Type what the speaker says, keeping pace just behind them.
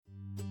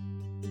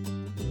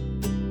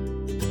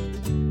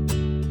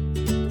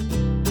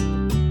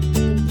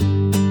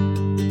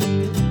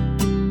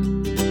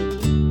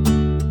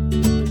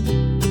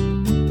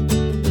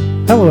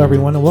Hello,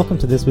 everyone, and welcome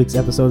to this week's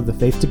episode of the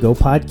Faith to Go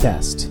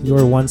podcast,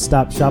 your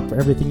one-stop shop for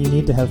everything you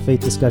need to have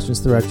faith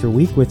discussions throughout your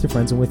week with your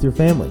friends and with your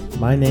family.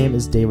 My name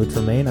is David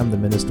Tremaine. I'm the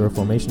Minister of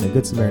Formation at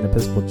Good Samaritan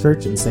Episcopal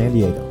Church in San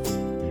Diego.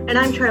 And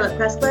I'm Charlotte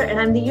Pressler,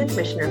 and I'm the Youth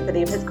Missioner for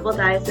the Episcopal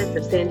Diocese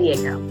of San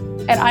Diego.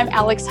 And I'm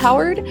Alex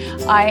Howard.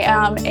 I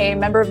am a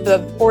member of the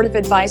Board of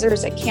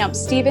Advisors at Camp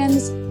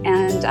Stevens,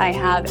 and I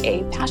have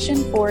a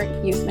passion for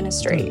youth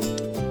ministry.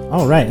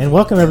 All right, and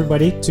welcome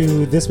everybody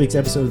to this week's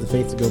episode of the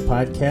Faith to Go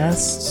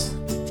podcast.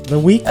 The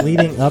week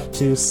leading up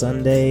to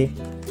Sunday,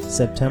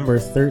 September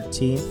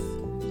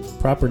 13th,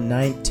 proper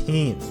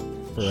 19.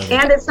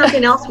 And it's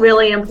something else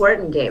really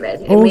important,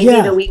 David. It may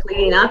be the week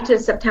leading up to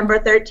September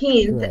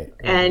 13th, right.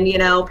 And,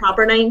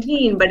 proper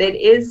 19, but it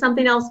is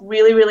something else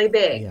really, really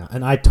big. Yeah,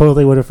 and I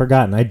totally would have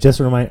forgotten. I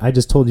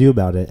just told you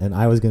about it, and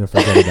I was going to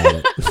forget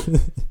about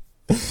it.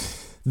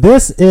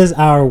 This is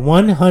our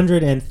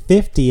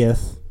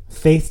 150th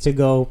Faith to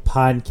Go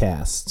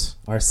podcast,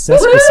 our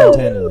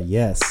sesquicentennial.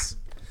 Yes.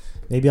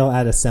 Maybe I'll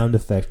add a sound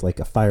effect like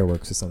a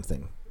fireworks or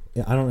something.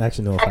 Yeah, I don't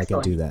actually know if I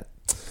can do that.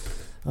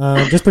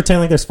 Just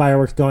pretend like there's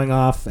fireworks going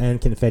off and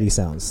confetti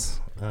sounds,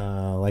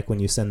 like when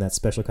you send that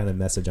special kind of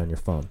message on your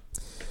phone.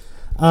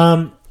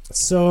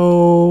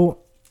 So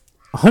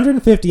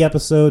 150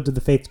 episodes of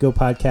the Faith to Go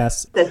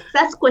podcast. The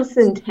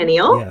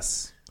sesquicentennial.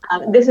 Yes.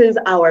 This is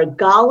our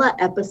gala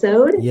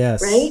episode.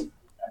 Yes. Right?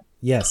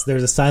 Yes,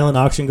 there's a silent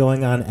auction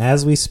going on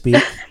as we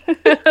speak.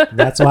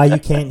 That's why you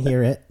can't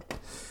hear it.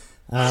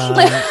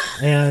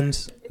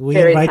 And we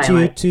invite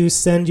you to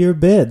send your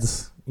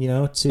bids,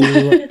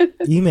 to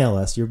email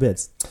us your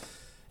bids.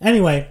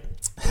 Anyway,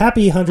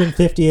 happy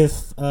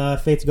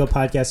 150th Faith to Go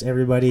podcast,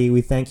 everybody.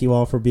 We thank you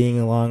all for being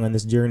along on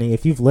this journey.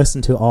 If you've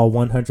listened to all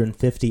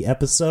 150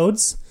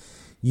 episodes,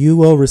 you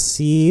will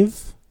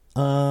receive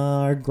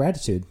our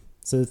gratitude.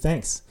 So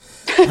thanks.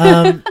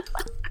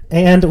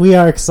 And we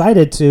are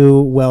excited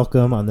to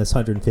welcome on this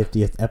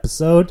 150th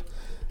episode,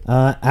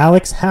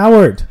 Alex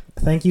Howard.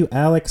 Thank you,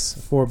 Alex,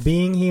 for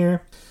being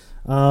here.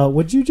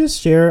 Would you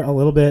just share a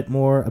little bit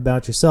more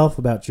about yourself,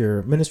 about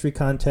your ministry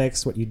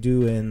context, what you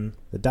do in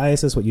the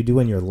diocese, what you do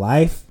in your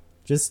life?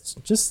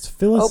 Just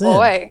fill us in.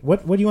 Boy.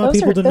 What do you want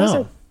people to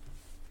know?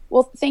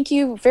 Well, thank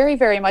you very,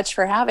 very much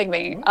for having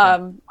me.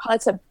 Okay.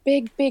 That's a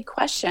big, big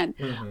question.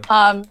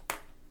 Mm-hmm.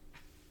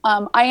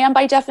 I am,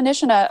 by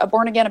definition, a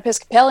born-again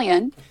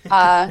Episcopalian.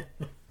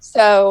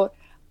 So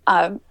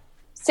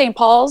St.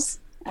 Paul's,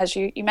 as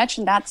you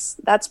mentioned,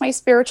 that's my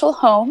spiritual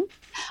home.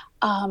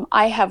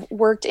 I have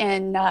worked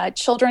in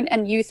children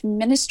and youth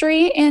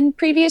ministry in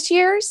previous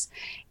years,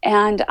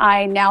 and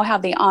I now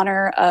have the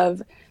honor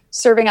of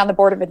serving on the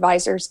Board of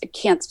Advisors at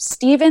Camp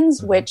Stevens,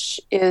 mm-hmm.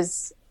 which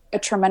is a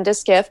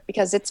tremendous gift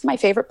because it's my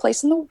favorite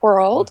place in the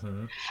world.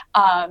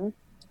 Mm-hmm.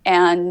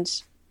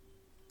 And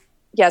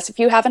yes, if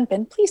you haven't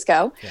been, please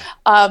go.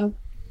 Yeah.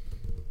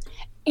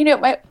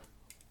 My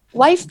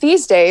life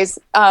these days,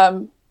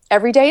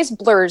 every day is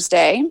Blur's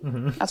Day.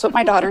 Mm-hmm. That's what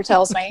my daughter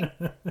tells me.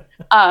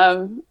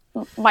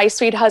 My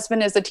sweet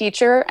husband is a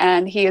teacher,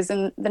 and he is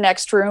in the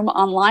next room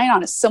online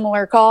on a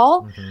similar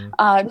call.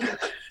 Mm-hmm.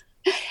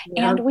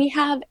 And we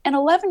have an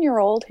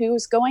 11-year-old who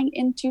is going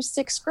into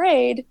 6th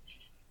grade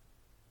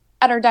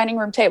at our dining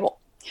room table.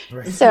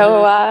 Right.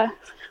 So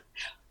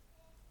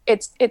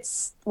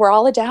we're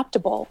all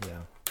adaptable. Yeah.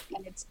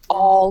 And it's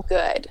all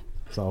good.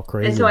 It's all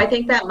crazy. And so I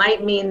think that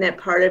might mean that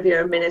part of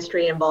your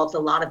ministry involves a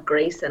lot of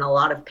grace and a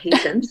lot of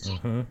patience.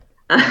 Mm-hmm.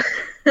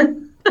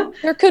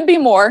 There could be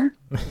more.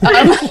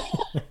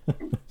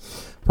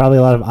 Probably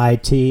a lot of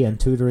IT and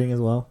tutoring as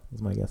well,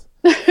 is my guess.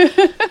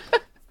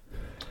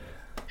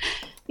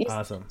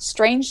 Awesome.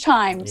 Strange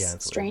times. Yeah,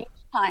 strange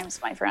times,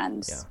 my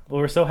friends. Yeah.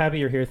 Well, we're so happy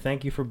you're here.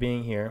 Thank you for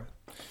being here.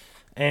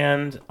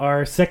 And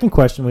our second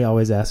question we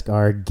always ask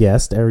our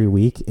guest every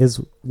week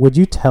is, would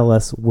you tell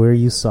us where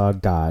you saw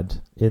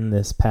God in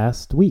this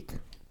past week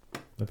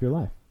of your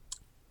life?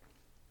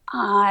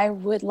 I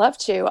would love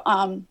to.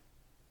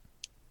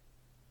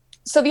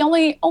 So the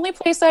only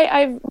place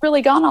I've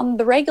really gone on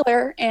the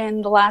regular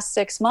in the last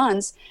 6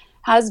 months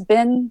has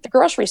been the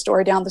grocery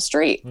store down the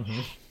street.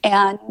 Mm-hmm.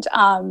 And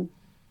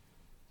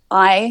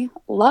I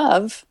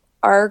love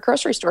our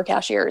grocery store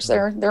cashiers.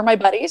 Mm-hmm. They're my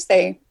buddies.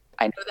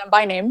 I know them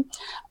by name,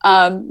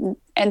 and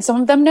some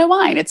of them know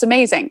mine. It's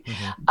amazing.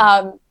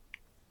 Mm-hmm.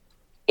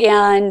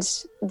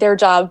 And their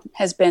job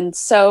has been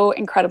so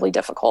incredibly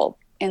difficult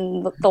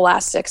in the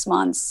last 6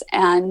 months.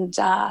 And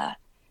I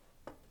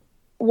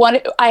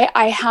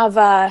have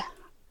a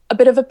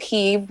bit of a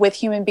peeve with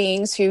human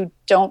beings who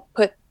don't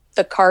put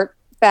the cart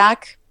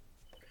back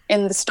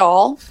in the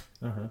stall.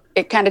 Uh-huh.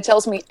 It kind of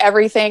tells me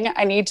everything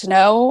I need to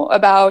know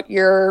about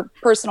your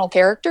personal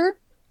character.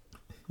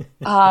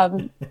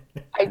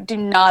 I do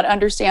not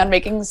understand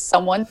making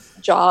someone's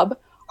job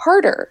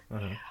harder.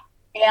 Uh-huh.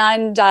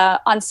 And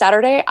on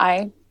Saturday,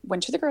 I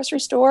went to the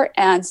grocery store,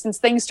 and since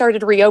things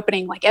started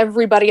reopening, like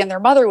everybody and their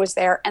mother was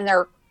there, and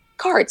their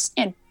carts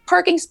in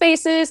parking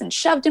spaces and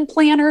shoved in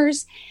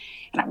planters,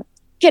 and I'm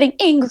getting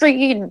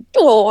angry, and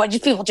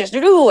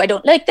I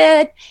don't like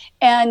that.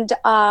 And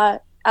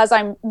as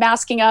I'm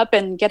masking up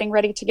and getting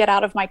ready to get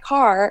out of my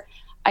car,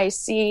 I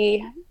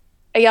see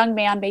a young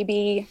man,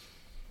 maybe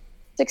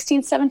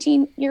 16,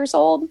 17 years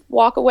old,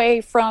 walk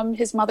away from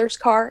his mother's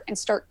car and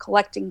start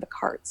collecting the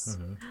carts.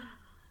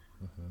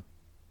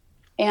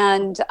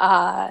 And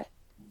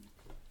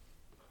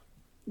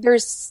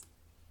there's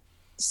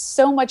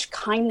so much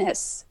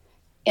kindness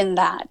in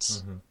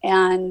that.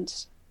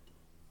 And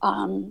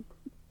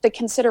the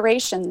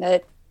consideration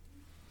that,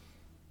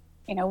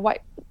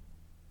 what,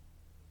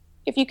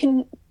 if you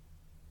can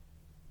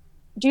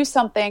do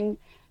something,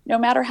 no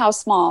matter how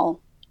small,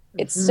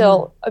 it's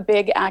still a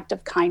big act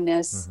of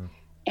kindness.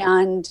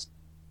 And,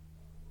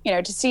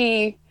 to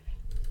see,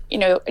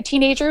 a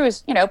teenager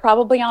who's,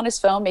 probably on his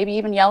phone, maybe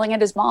even yelling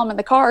at his mom in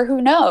the car,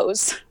 who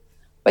knows?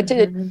 But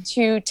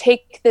to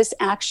take this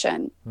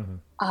action,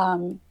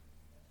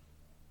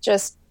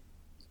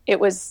 it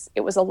was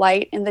a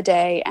light in the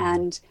day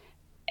and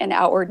an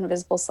outward and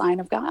visible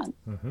sign of God.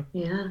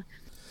 Yeah.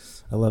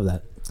 I love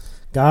that.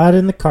 God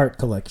in the cart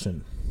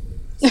collection.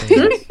 So,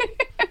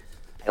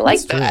 I like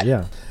that.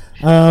 True,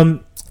 yeah.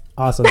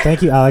 Awesome.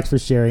 Thank you, Alex, for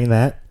sharing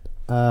that.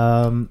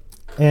 And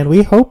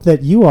we hope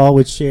that you all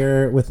would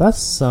share with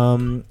us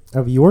some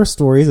of your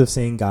stories of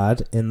seeing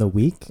God in the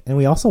week. And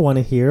we also want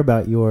to hear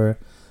about your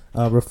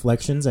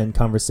reflections and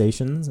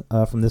conversations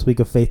from this week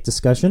of faith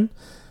discussion.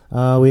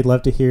 We'd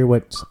love to hear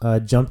what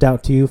jumped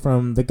out to you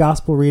from the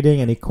gospel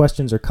reading, any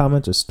questions or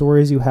comments or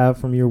stories you have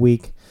from your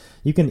week.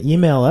 You can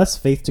email us,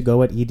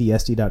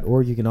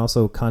 faith2go@edsd.org. You can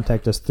also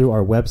contact us through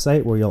our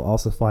website, where you'll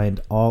also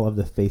find all of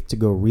the Faith to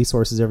Go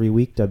resources every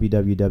week,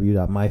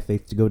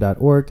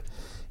 www.myfaith2go.org.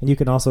 And you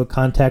can also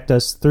contact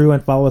us through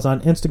and follow us on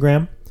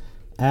Instagram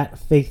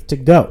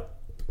 @faith2go.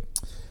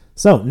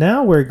 So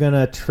now we're going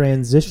to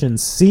transition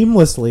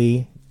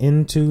seamlessly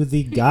into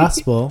the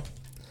gospel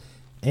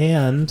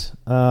and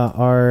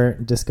our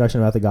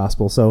discussion about the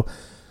gospel. So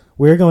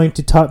we're going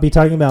to be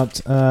talking about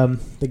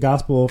the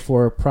gospel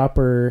for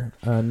proper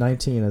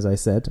 19, as I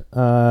said,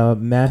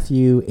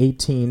 Matthew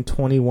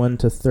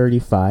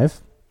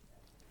 18:21-35.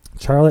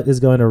 Charlotte is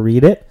going to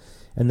read it,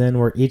 and then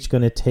we're each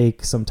going to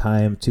take some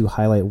time to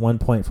highlight one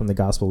point from the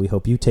gospel we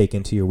hope you take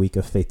into your week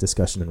of faith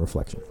discussion and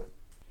reflection.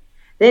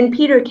 Then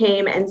Peter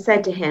came and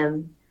said to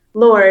him,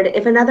 "Lord,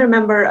 if another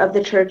member of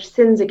the church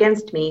sins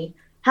against me,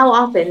 how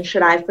often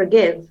should I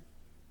forgive?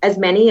 As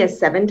many as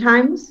 7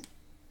 times?"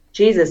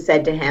 Jesus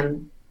said to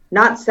him,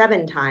 "Not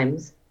 7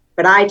 times,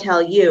 but I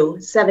tell you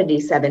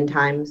 77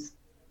 times.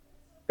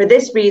 For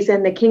this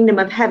reason, the kingdom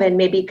of heaven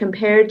may be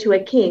compared to a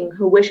king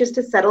who wishes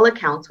to settle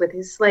accounts with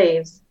his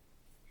slaves.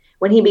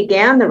 When he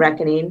began the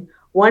reckoning,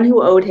 one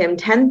who owed him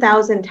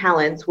 10,000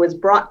 talents was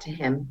brought to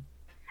him.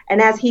 And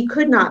as he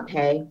could not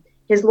pay,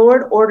 his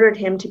Lord ordered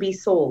him to be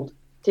sold,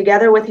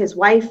 together with his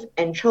wife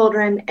and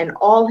children and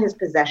all his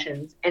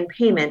possessions, and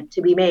payment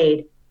to be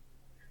made.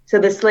 So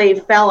the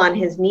slave fell on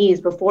his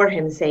knees before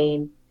him,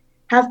 saying,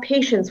 'Have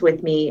patience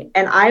with me,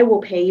 and I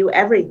will pay you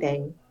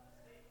everything.'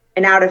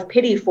 And out of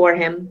pity for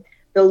him,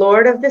 the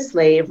Lord of the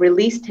slave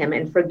released him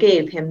and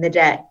forgave him the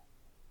debt.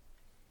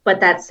 But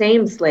that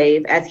same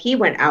slave, as he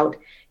went out,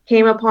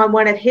 came upon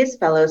one of his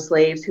fellow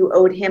slaves who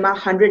owed him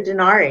 100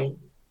 denarii,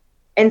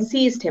 and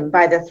seized him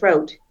by the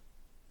throat.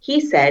 He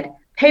said,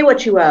 'Pay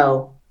what you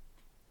owe.'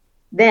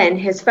 Then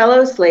his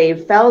fellow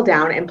slave fell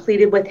down and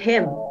pleaded with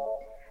him,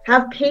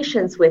 'Have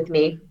patience with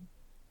me,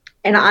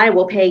 and I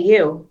will pay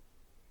you.'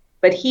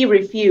 But he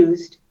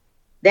refused.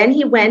 Then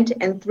he went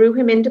and threw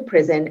him into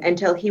prison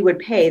until he would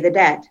pay the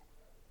debt.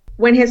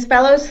 When his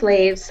fellow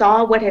slaves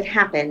saw what had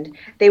happened,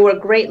 they were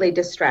greatly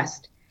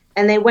distressed,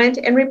 and they went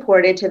and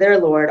reported to their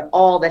Lord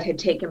all that had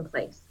taken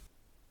place.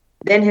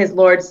 Then his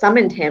Lord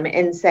summoned him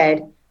and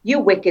said, 'You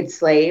wicked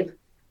slave,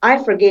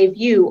 I forgave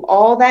you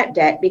all that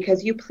debt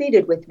because you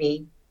pleaded with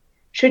me.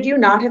 Should you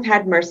not have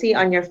had mercy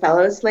on your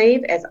fellow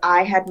slave as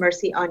I had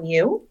mercy on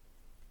you?'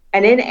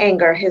 And in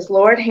anger, his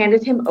Lord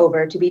handed him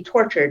over to be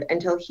tortured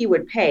until he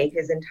would pay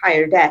his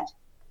entire debt.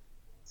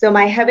 So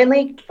my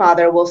heavenly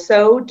Father will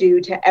so do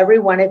to every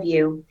one of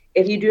you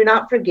if you do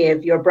not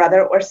forgive your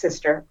brother or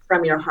sister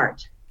from your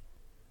heart."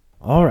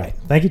 All right.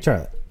 Thank you,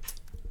 Charlotte.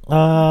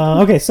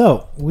 Okay,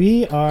 so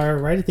we are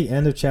right at the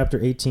end of chapter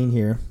 18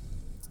 here.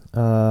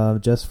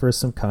 Just for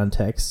some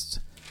context,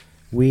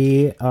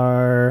 we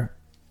are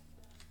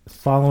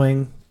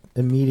following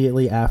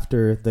immediately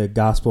after the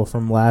gospel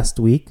from last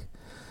week.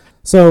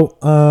 So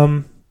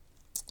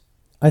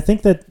I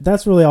think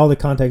that's really all the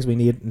context we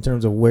need in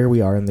terms of where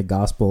we are in the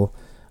gospel.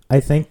 I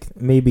think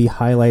maybe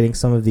highlighting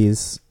some of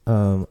these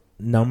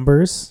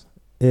numbers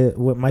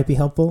what might be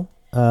helpful,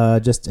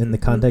 just in the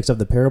context of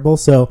the parable.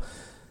 So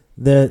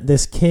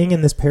this king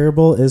in this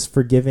parable is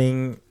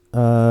forgiving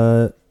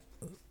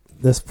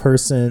this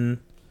person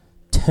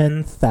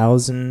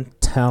 10,000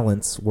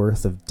 talents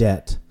worth of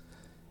debt.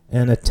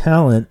 And a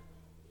talent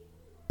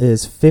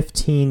is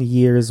 15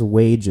 years'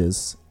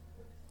 wages.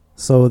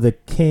 So the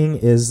king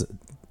is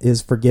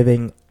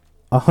forgiving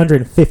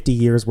 150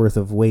 years worth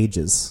of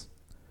wages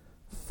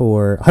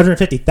for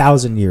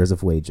 150,000 years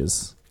of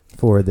wages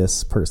for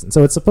this person.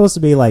 So it's supposed to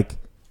be like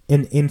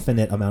an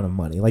infinite amount of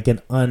money, like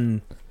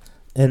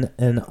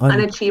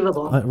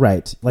unachievable.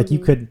 Right. Like you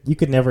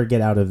could never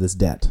get out of this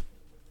debt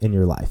in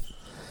your life.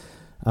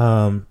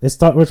 We're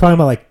talking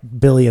about like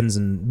billions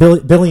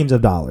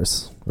of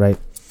dollars, right?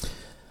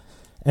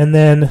 And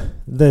then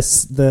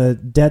the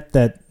debt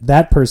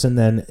that person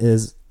then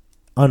is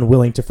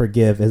unwilling to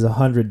forgive is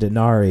 100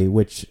 denarii,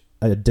 which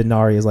a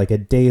denarii is like a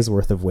day's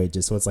worth of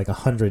wages. So it's like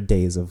 100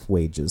 days of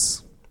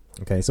wages.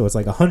 Okay, so it's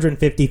like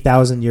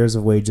 150,000 years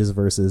of wages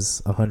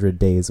versus 100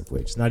 days of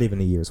wages. Not even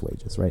a year's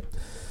wages, right?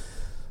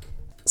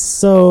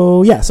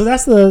 So yeah, so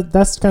that's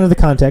kind of the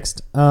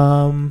context.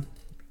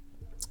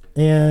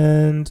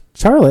 And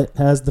Charlotte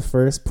has the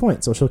first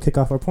point, so she'll kick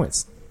off our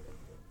points.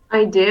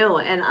 I do,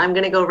 and I'm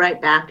going to go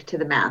right back to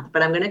the math,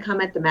 but I'm going to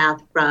come at the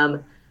math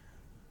from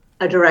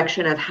a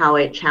direction of how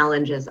it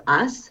challenges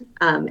us,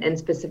 and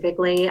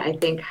specifically, I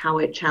think how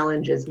it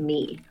challenges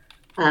me.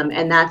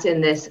 And that's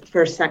in this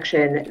first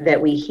section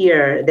that we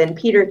hear. Then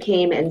Peter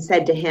came and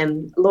said to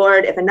him,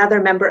 Lord, if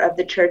another member of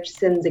the church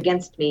sins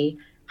against me,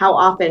 how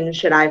often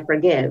should I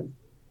forgive?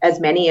 As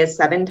many as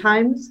 7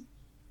 times?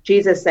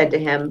 Jesus said to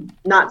him,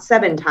 not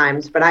 7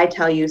 times, but I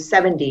tell you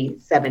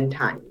 77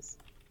 times.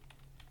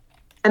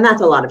 And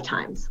that's a lot of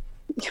times.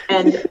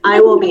 And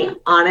I will be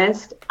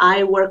honest,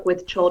 I work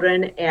with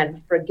children,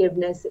 and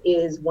forgiveness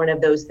is one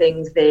of those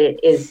things that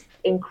is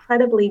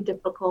incredibly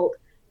difficult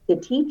to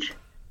teach.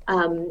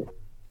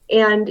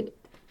 And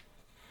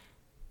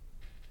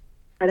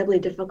incredibly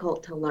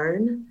difficult to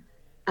learn.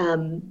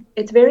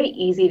 It's very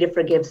easy to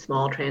forgive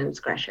small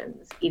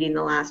transgressions, eating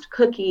the last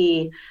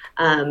cookie,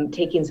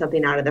 taking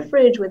something out of the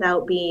fridge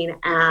without being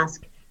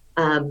asked,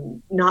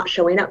 not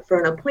showing up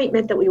for an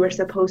appointment that we were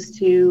supposed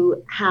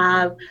to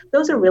have.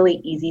 Those are really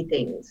easy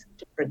things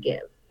to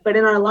forgive. But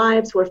in our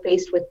lives, we're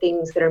faced with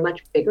things that are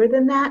much bigger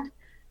than that.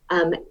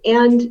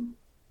 And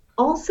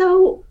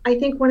also, I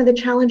think one of the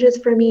challenges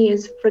for me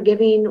is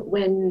forgiving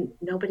when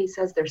nobody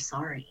says they're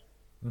sorry.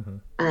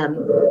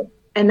 Mm-hmm.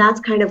 And that's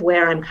kind of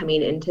where I'm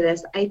coming into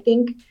this, I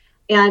think.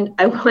 And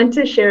I want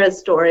to share a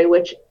story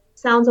which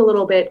sounds a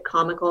little bit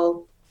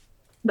comical,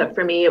 but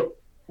for me,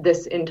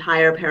 this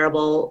entire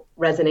parable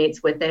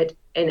resonates with it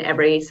in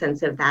every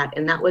sense of that.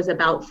 And that was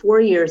about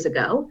 4 years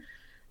ago.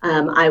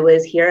 I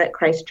was here at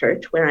Christ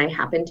Church, where I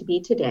happen to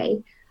be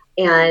today.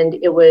 And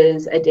it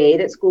was a day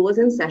that school was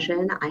in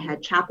session. I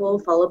had chapel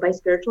followed by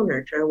spiritual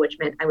nurture, which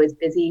meant I was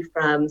busy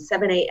from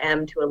 7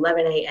 a.m. to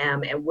 11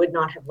 a.m. and would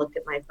not have looked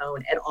at my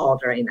phone at all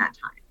during that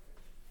time.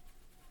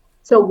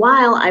 So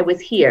while I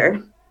was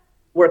here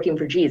working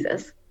for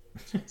Jesus,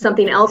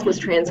 something else was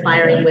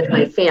transpiring with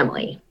my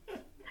family.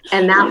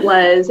 And that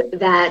was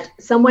that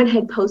someone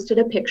had posted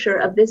a picture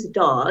of this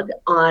dog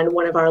on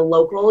one of our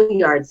local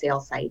yard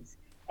sale sites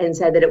and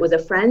said that it was a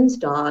friend's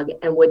dog,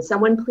 and would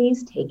someone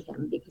please take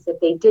him, because if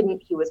they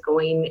didn't, he was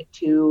going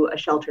to a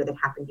shelter that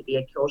happened to be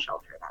a kill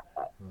shelter that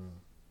day.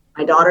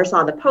 My daughter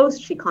saw the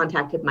post. She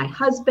contacted my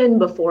husband.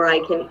 Before I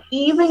can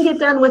even get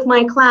done with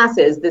my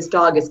classes, this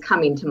dog is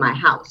coming to my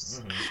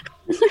house.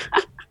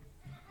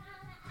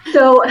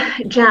 So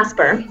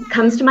Jasper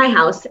comes to my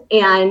house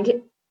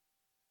and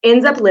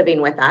ends up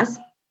living with us.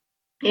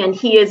 And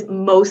he is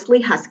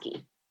mostly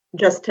husky,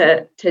 just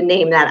to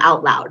name that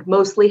out loud,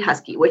 mostly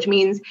husky, which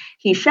means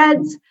he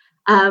sheds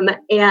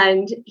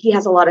and he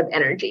has a lot of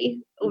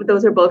energy.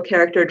 Those are both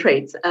character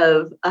traits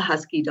of a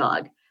husky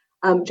dog.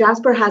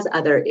 Jasper has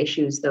other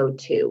issues, though,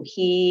 too.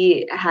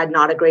 He had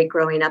not a great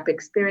growing up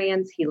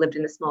experience. He lived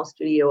in a small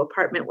studio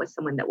apartment with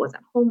someone that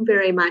wasn't home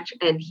very much,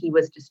 and he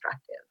was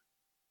destructive.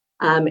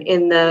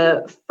 In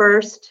the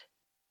first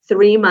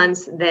 3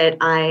 months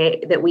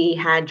that we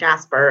had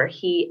Jasper,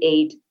 he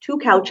ate 2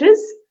 couches,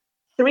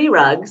 3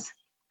 rugs,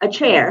 a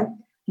chair,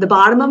 the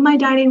bottom of my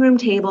dining room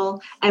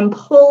table, and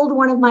pulled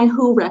one of my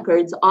Who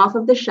records off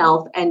of the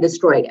shelf and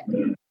destroyed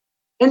it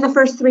in the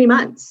first 3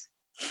 months.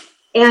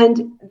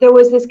 And there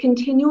was this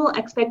continual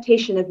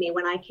expectation of me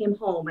when I came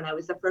home and I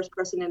was the first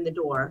person in the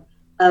door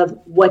of,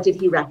 what did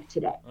he wreck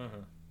today?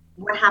 Mm-hmm.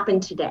 What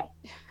happened today?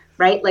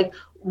 Right? Like,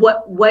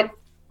 what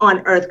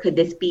on earth could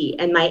this be?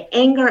 And my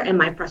anger and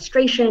my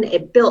frustration,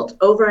 it built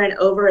over and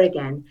over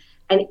again.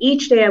 And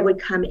each day I would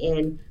come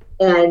in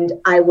and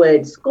I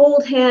would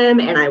scold him,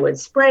 and I would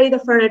spray the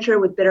furniture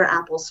with bitter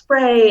apple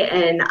spray.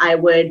 And I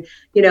would,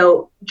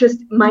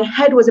 just my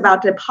head was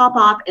about to pop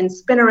off and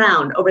spin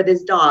around over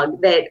this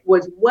dog that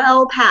was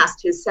well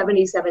past his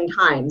 77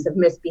 times of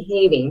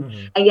misbehaving.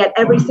 Mm-hmm. And yet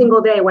every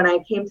single day when I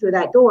came through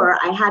that door,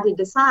 I had to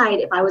decide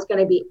if I was going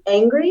to be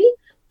angry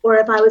or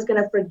if I was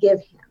going to forgive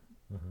him.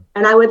 Mm-hmm.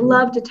 And I would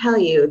love to tell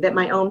you that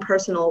my own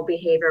personal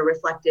behavior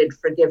reflected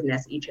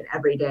forgiveness each and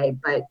every day,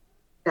 but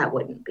that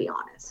wouldn't be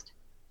honest.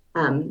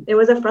 It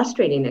was a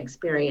frustrating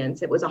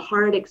experience. It was a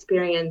hard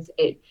experience.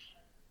 It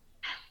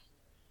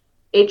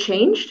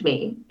changed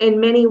me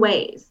in many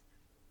ways.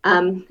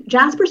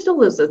 Jasper still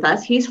lives with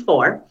us. He's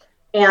 4,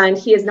 and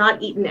he has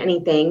not eaten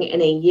anything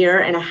in a year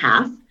and a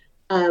half.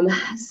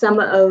 Some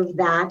of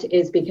that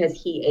is because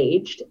he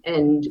aged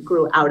and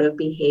grew out of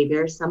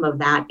behavior. Some of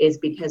that is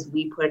because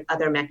we put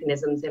other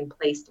mechanisms in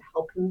place to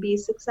help him be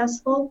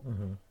successful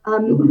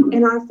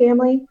in our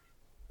family.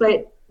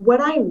 But what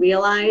I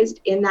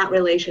realized in that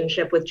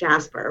relationship with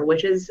Jasper,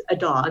 which is a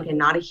dog and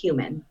not a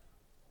human,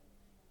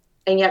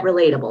 and yet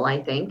relatable,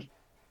 I think,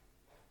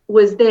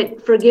 was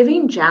that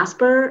forgiving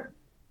Jasper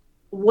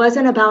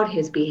wasn't about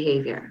his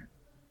behavior.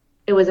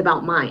 It was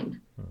about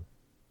mine.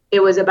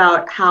 It was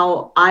about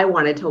how I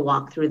wanted to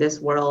walk through this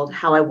world,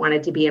 how I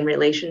wanted to be in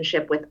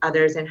relationship with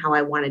others, and how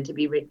I wanted to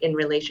be in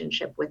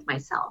relationship with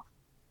myself.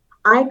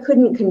 I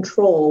couldn't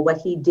control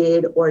what he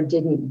did or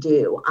didn't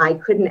do. I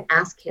couldn't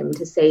ask him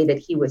to say that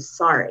he was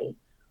sorry.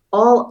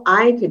 All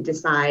I could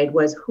decide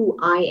was who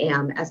I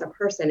am as a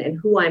person and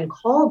who I'm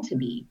called to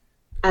be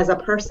as a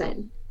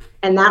person.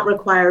 And that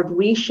required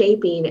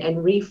reshaping and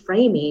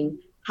reframing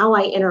how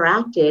I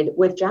interacted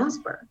with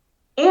Jasper.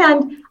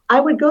 And I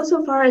would go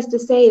so far as to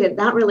say that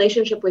that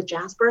relationship with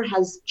Jasper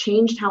has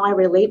changed how I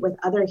relate with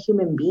other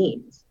human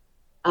beings.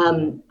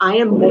 I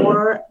am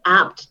more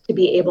apt to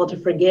be able to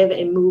forgive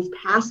and move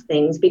past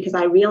things because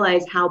I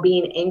realize how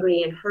being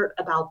angry and hurt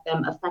about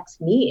them affects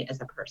me as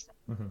a person.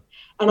 Mm-hmm.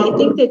 And I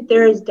think that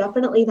there is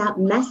definitely that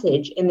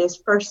message in this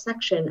first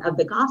section of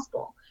the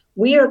gospel.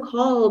 We are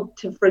called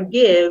to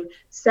forgive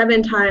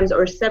 7 times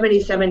or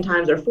 77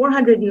 times or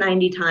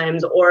 490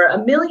 times or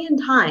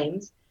 1,000,000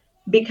 times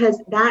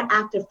because that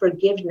act of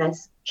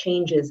forgiveness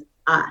changes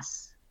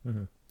us.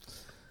 Mm-hmm.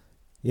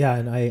 Yeah,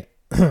 and I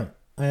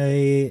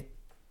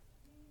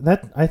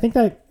think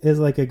that is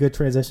like a good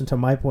transition to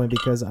my point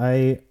because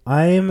I'm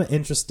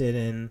interested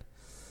in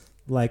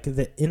like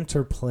the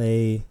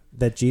interplay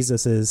that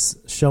Jesus is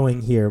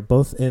showing here,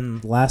 both in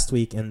last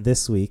week and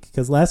this week.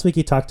 Because last week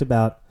he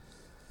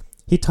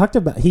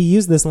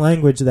used this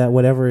language that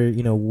whatever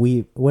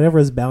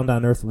is bound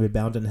on earth will be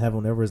bound in heaven,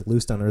 whatever is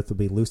loosed on earth will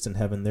be loosed in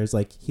heaven. There's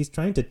like he's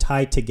trying to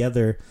tie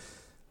together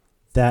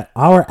that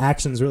our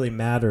actions really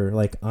matter,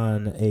 like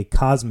on a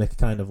cosmic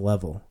kind of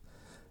level,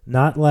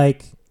 not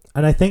like.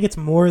 And I think it's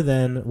more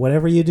than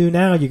whatever you do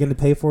now, you're going to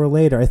pay for it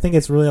later. I think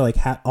it's really like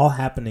all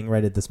happening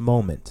right at this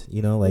moment.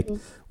 Like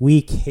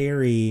we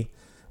carry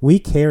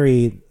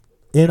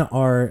in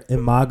our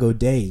imago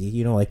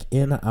Dei, like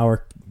in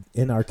our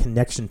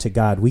connection to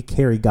God, we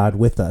carry God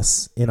with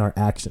us in our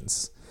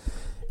actions.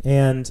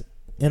 And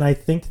I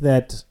think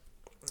that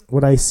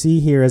what I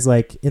see here is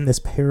like in this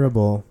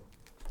parable,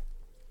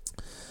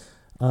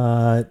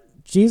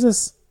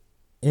 Jesus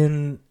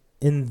in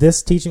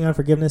this teaching on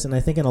forgiveness, and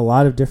I think in a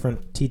lot of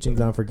different teachings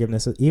on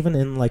forgiveness, even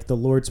in like the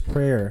Lord's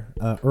Prayer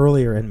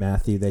earlier in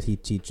Matthew that he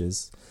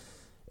teaches,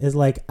 is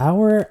like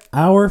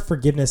our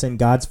forgiveness and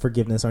God's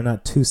forgiveness are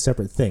not two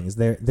separate things.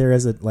 There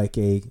is a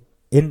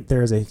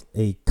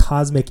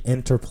cosmic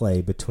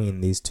interplay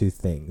between these two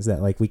things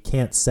that like we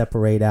can't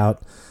separate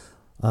out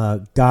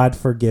God's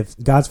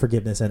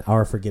forgiveness and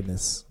our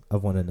forgiveness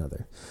of one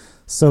another.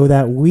 So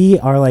that we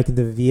are like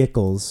the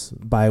vehicles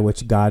by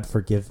which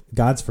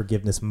God's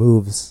forgiveness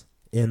moves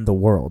in the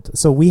world.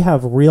 So we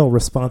have real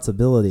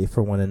responsibility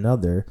for one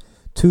another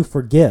to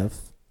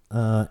forgive,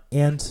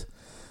 and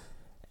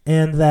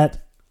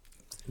that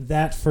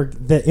for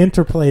the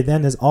interplay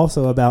then is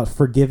also about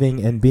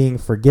forgiving and being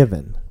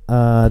forgiven.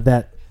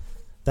 That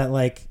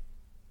like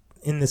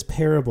in this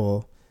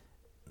parable,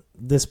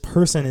 this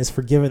person is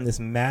forgiven this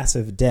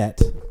massive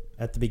debt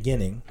at the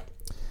beginning,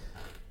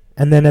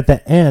 and then at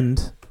the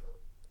end,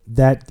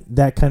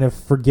 that kind of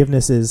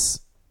forgiveness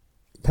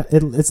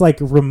it's like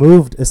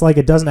removed. It's like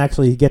it doesn't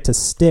actually get to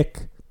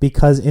stick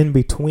because in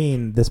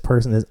between this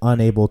person is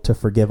unable to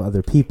forgive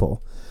other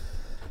people.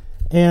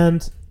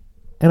 And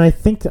I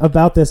think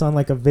about this on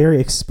like a very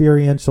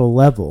experiential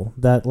level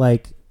that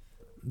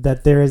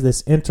there is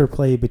this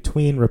interplay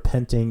between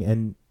repenting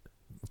and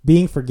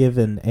being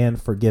forgiven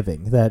and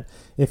forgiving. That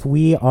if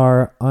we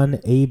are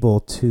unable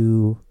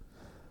to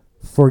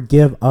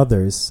forgive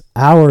others,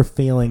 our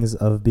feelings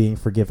of being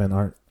forgiven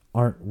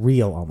aren't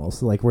real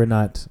almost. Like they're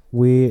not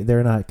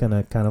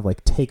gonna kind of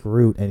like take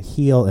root and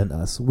heal in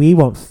us. We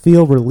won't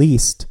feel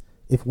released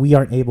if we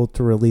aren't able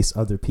to release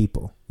other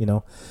people,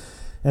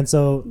 And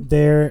so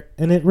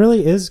and it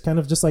really is kind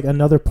of just like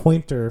another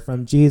pointer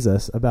from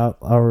Jesus about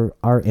our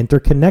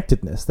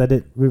interconnectedness, that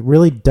it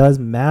really does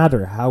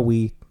matter how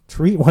we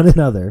treat one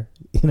another,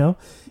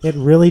 It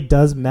really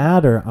does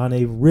matter on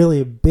a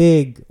really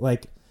big,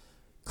 like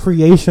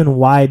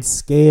creation-wide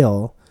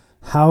scale,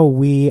 how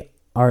we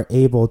are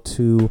able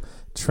to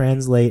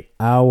translate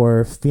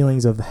our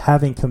feelings of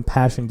having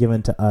compassion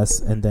given to us,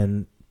 and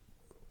then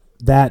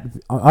that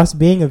us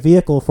being a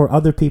vehicle for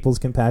other people's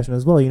compassion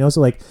as well.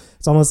 So like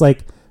it's almost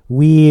like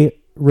we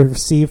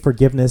receive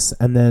forgiveness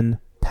and then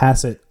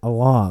pass it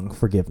along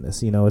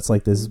forgiveness. It's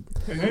like this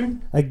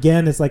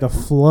again, it's like a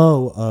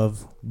flow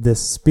of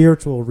this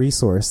spiritual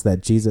resource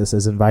that Jesus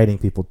is inviting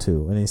people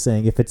to, and he's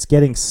saying if it's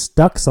getting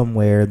stuck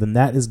somewhere, then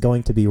that is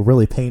going to be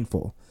really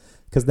painful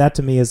because that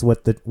to me is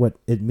what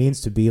it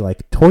means to be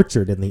like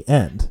tortured in the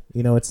end.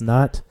 You know, it's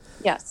not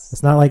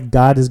like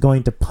God is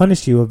going to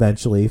punish you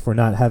eventually for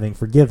not having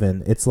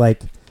forgiven. It's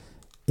like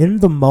in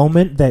the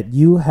moment that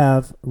you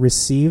have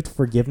received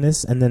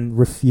forgiveness and then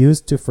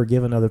refused to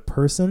forgive another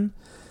person,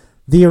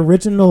 the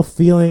original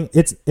feeling,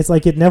 it's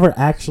like it never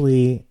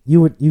actually,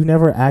 you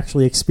never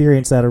actually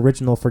experience that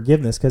original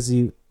forgiveness, because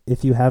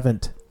if you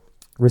haven't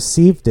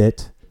received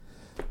it,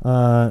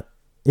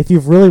 if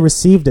you've really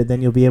received it,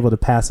 then you'll be able to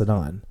pass it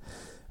on.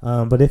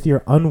 But if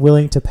you're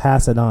unwilling to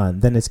pass it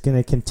on, then it's going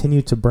to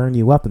continue to burn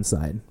you up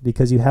inside,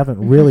 because you haven't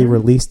really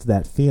released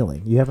that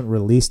feeling. You haven't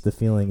released the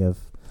feeling of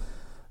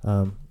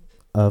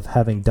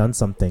having done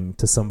something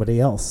to somebody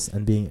else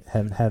and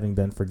having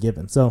been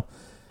forgiven. So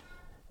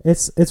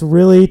it's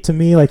really, to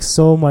me, like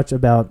so much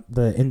about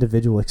the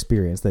individual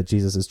experience that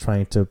Jesus is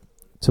trying to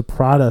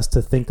prod us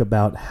to think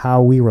about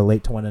how we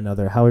relate to one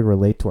another, how we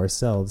relate to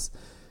ourselves,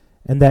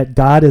 and that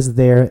God is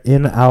there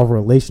in our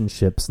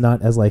relationships,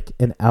 not as like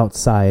an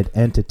outside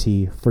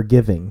entity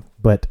forgiving,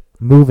 but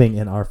moving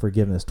in our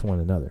forgiveness to one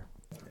another.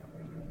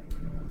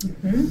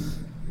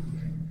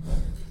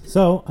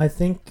 So I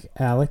think,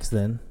 Alex,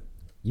 then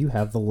you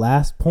have the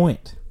last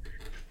point.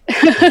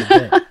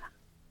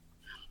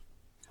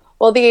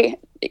 Well,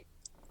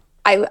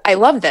 I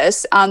love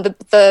this.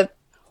 The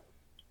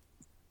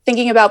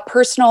thinking about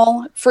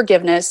personal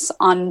forgiveness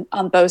on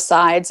both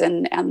sides,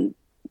 and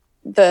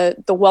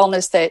the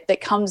wellness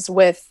that comes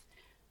with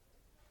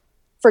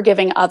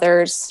forgiving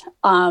others.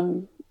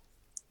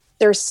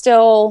 There's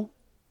still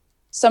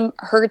some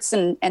hurts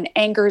and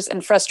angers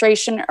and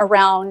frustration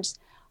around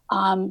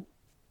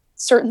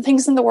certain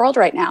things in the world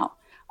right now.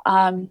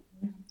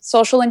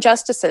 Social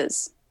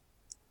injustices,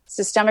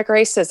 systemic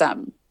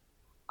racism,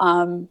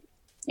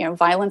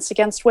 violence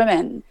against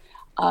women.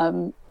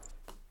 I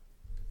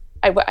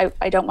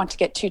don't want to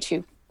get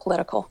too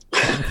political.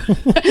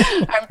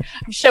 I'm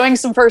showing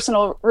some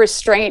personal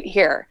restraint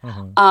here.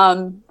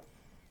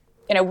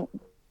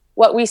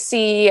 What we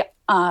see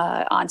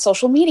on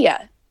social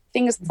media,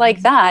 things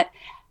like that.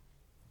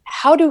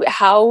 How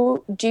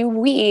do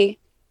we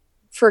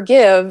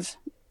forgive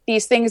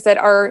these things that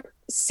are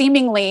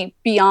seemingly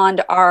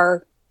beyond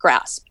our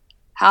grasp?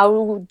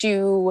 How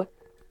do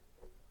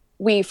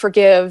we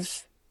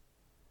forgive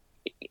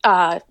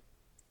the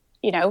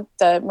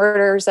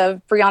murders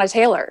of Breonna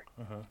Taylor?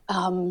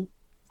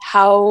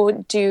 How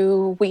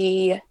do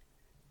we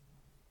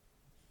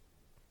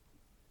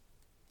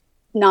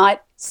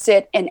not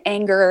sit in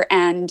anger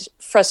and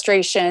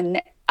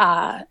frustration,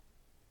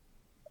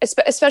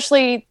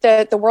 especially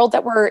the world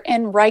that we're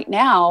in right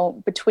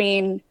now,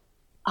 between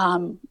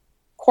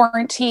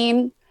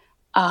quarantine,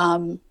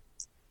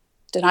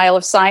 denial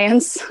of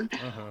science,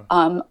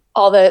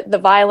 all the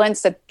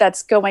violence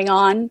that's going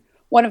on.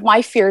 One of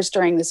my fears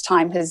during this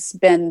time has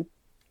been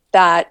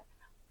that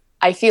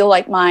I feel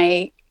like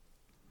my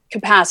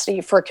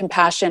capacity for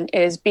compassion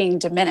is being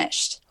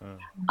diminished,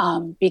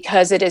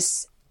 because it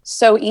is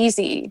so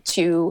easy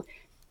to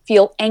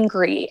feel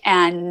angry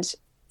and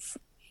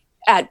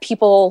at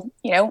people,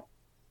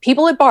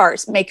 people at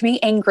bars make me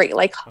angry,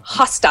 like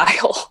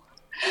hostile.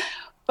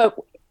 But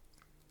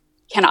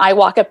can I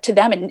walk up to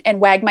them and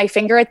wag my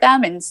finger at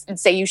them and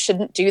say, you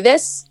shouldn't do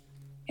this?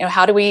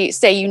 How do we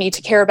say you need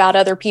to care about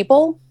other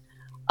people?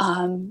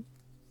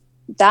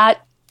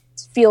 That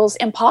feels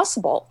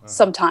impossible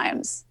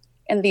sometimes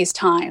in these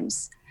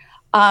times.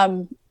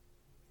 And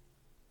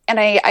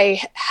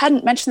I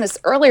hadn't mentioned this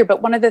earlier,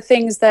 but one of the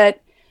things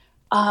that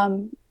I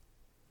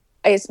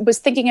was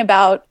thinking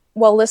about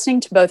while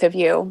listening to both of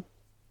you,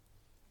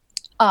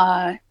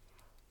 how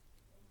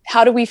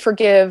do we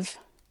forgive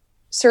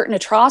certain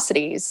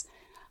atrocities?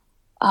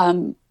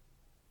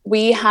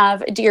 We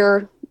have a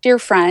dear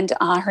friend.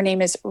 Her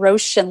name is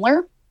Rose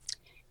Schindler.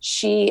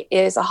 She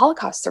is a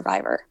Holocaust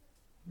survivor.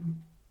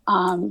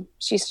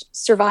 She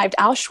survived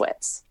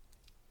Auschwitz.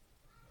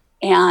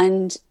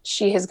 And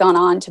she has gone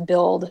on to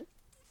build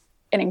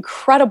an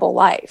incredible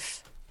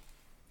life.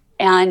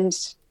 And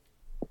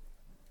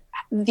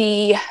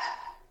she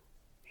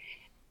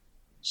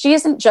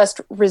isn't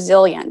just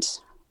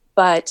resilient,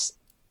 but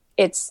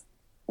it's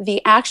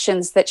the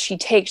actions that she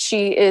takes.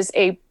 She is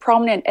a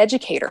prominent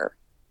educator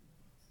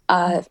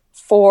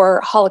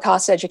for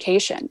Holocaust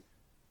education.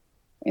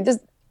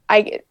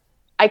 I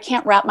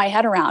can't wrap my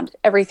head around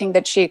everything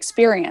that she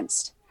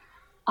experienced.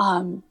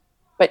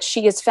 But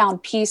she has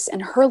found peace in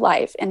her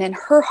life and in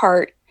her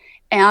heart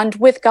and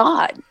with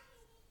God.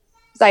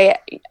 I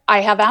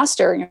have asked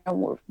her,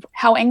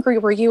 how angry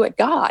were you at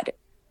God?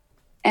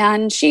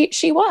 And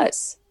she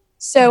was.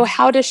 So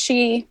how does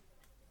she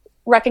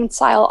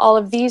reconcile all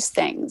of these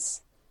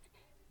things?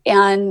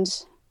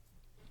 And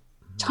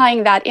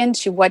tying that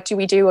into what do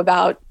we do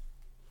about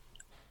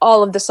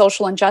all of the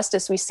social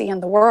injustice we see in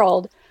the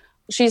world,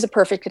 she's a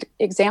perfect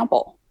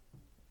example.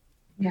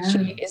 Yeah.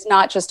 She is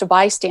not just a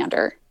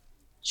bystander.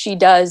 She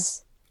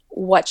does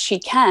what she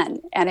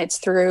can, and it's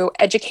through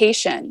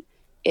education.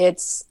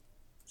 It's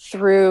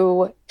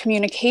through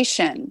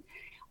communication.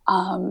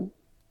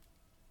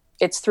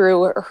 It's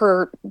through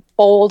her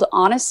bold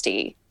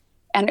honesty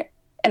and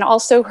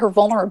also her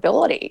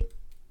vulnerability.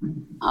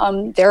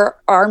 There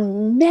are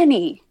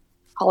many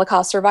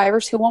Holocaust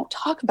survivors who won't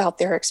talk about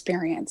their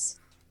experience.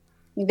 I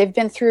mean, they've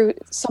been through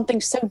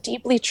something so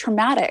deeply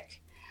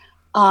traumatic.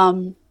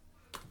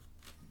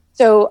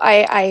 So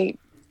I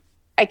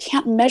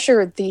can't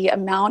measure the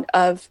amount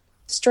of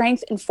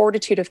strength and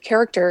fortitude of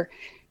character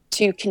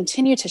to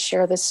continue to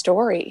share this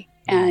story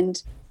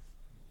and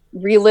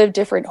relive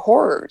different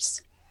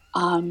horrors,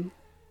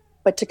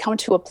 but to come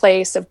to a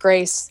place of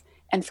grace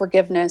and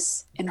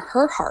forgiveness in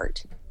her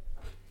heart.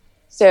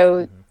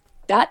 So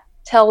that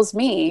tells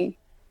me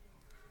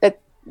that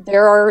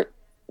there are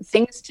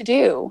things to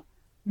do,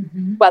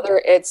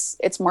 whether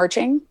it's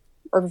marching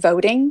or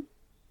voting,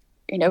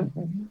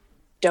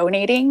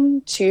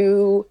 donating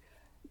to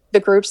the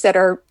groups that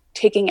are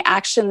taking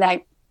action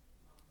that,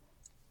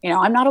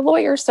 I'm not a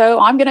lawyer, so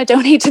I'm going to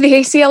donate to the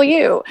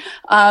ACLU.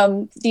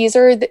 These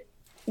are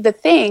the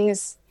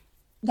things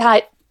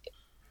that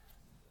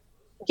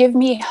give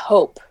me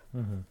hope,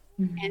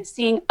 and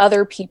seeing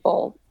other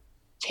people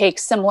take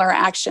similar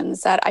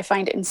actions that I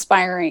find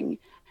inspiring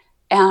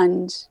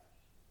and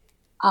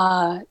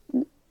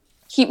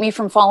keep me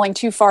from falling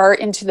too far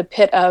into the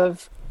pit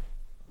of,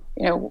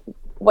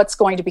 what's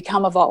going to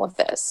become of all of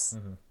this.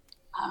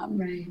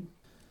 Right.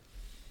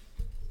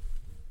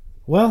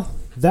 Well,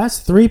 that's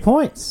 3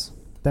 points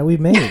that we've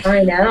made.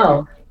 I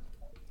know.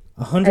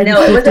 I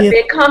know, it was a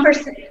big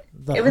conversation.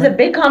 It was a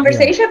big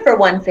conversation for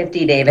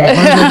 150, David.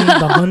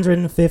 The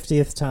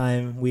 150th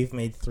time we've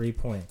made 3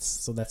 points.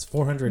 So that's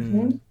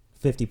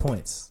 450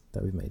 points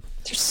that we've made.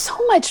 There's so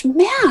much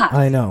math.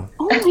 I know.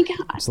 Oh my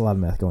God. There's a lot of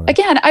math going on.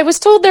 Again, I was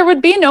told there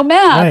would be no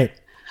math. Right.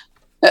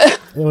 It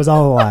was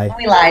all a lie.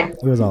 We lied.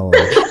 It was all a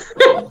lie.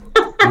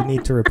 We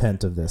need to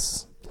repent of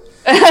this.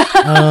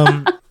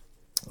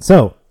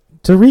 So,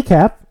 to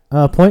recap,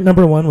 point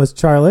number 1 was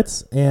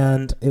Charlotte's,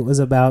 and it was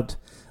about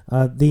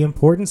the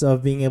importance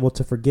of being able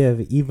to forgive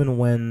even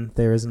when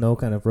there is no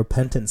kind of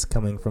repentance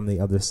coming from the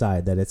other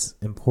side, that it's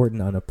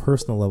important on a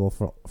personal level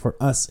for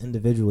us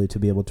individually to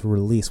be able to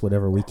release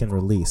whatever we can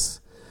release,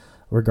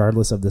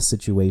 regardless of the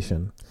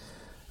situation.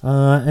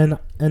 And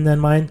then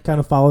mine kind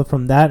of followed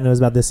from that, and it was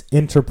about this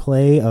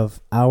interplay of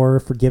our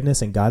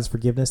forgiveness and God's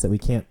forgiveness, that we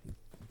can't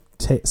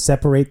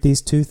separate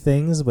these two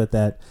things, but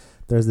that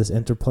there's this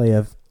interplay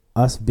of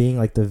us being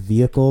like the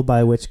vehicle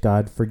by which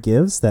God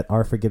forgives, that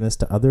our forgiveness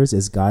to others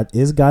is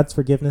God's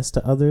forgiveness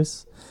to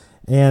others,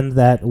 and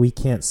that we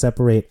can't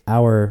separate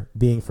our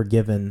being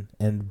forgiven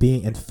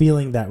and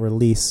feeling that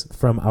release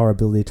from our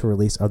ability to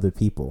release other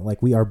people.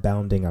 Like we are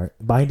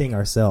binding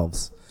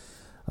ourselves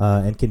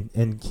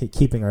and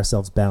keeping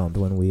ourselves bound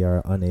when we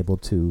are unable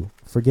to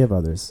forgive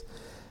others.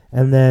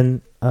 And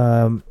then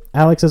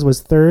Alex's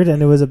was third,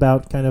 and it was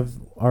about kind of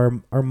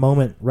our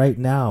moment right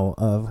now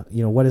of,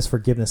 what does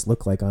forgiveness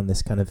look like on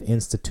this kind of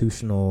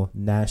institutional,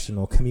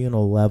 national,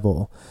 communal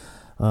level,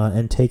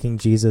 and taking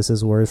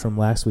Jesus's words from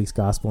last week's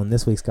gospel and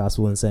this week's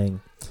gospel and saying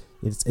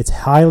it's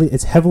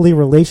heavily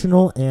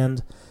relational,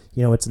 and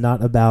it's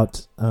not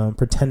about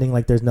pretending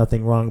like there's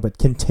nothing wrong, but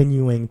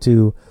continuing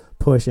to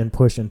push and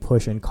push and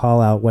push and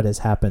call out what has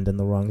happened and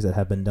the wrongs that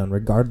have been done,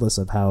 regardless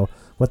of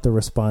what the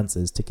response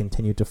is, to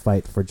continue to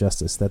fight for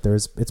justice. That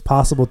it's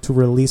possible to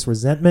release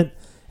resentment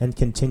and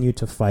continue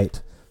to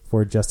fight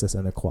for justice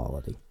and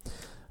equality,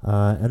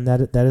 and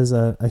that is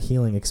a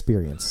healing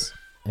experience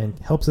and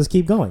helps us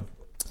keep going.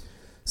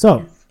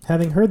 So,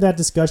 having heard that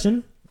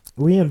discussion,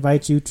 we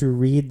invite you to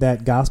read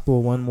that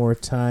gospel one more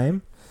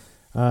time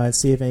and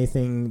see if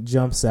anything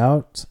jumps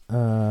out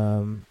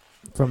from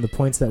the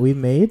points that we've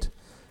made.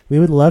 We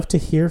would love to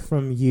hear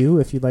from you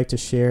if you'd like to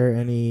share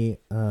any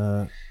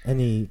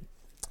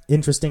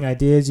interesting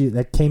ideas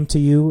that came to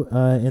you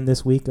in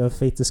this week of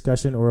faith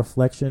discussion or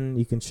reflection.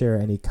 You can share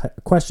any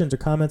questions or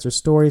comments or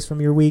stories from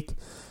your week.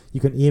 You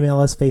can email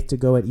us,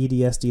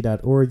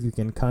 faith2go@edsd.org. You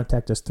can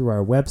contact us through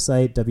our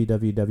website,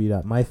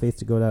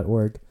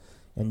 www.myfaith2go.org.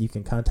 And you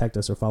can contact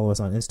us or follow us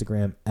on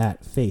Instagram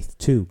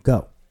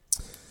 @faith2go.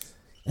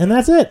 And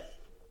that's it.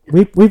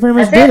 We pretty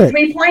much did it.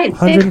 3 points.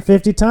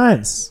 150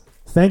 times.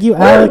 Thank you,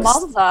 Alex.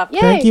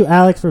 Thank you,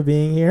 Alex, for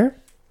being here.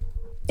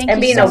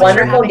 And being a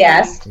wonderful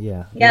guest.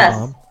 Yeah.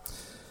 Yes.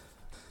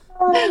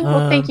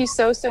 Well, thank you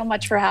so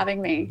much for having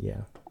me.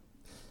 Yeah.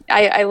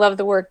 I love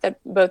the work that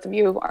both of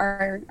you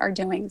are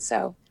doing.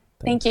 So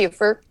thank you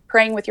for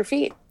praying with your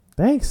feet.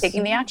 Thanks.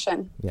 Taking the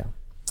action. Yeah.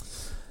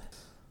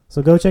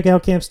 So go check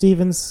out Camp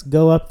Stevens.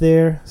 Go up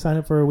there. Sign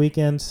up for a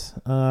weekend.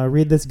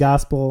 Read this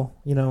gospel.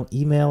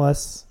 Email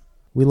us.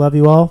 We love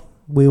you all.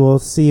 We will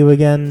see you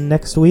again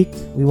next week.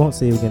 We won't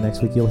see you again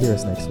next week. You'll hear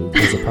us next week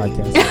as a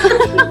podcast.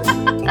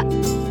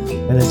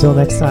 And until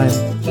next time,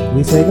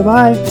 we say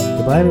goodbye.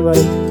 Goodbye,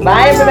 everybody.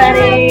 Bye,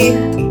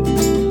 everybody.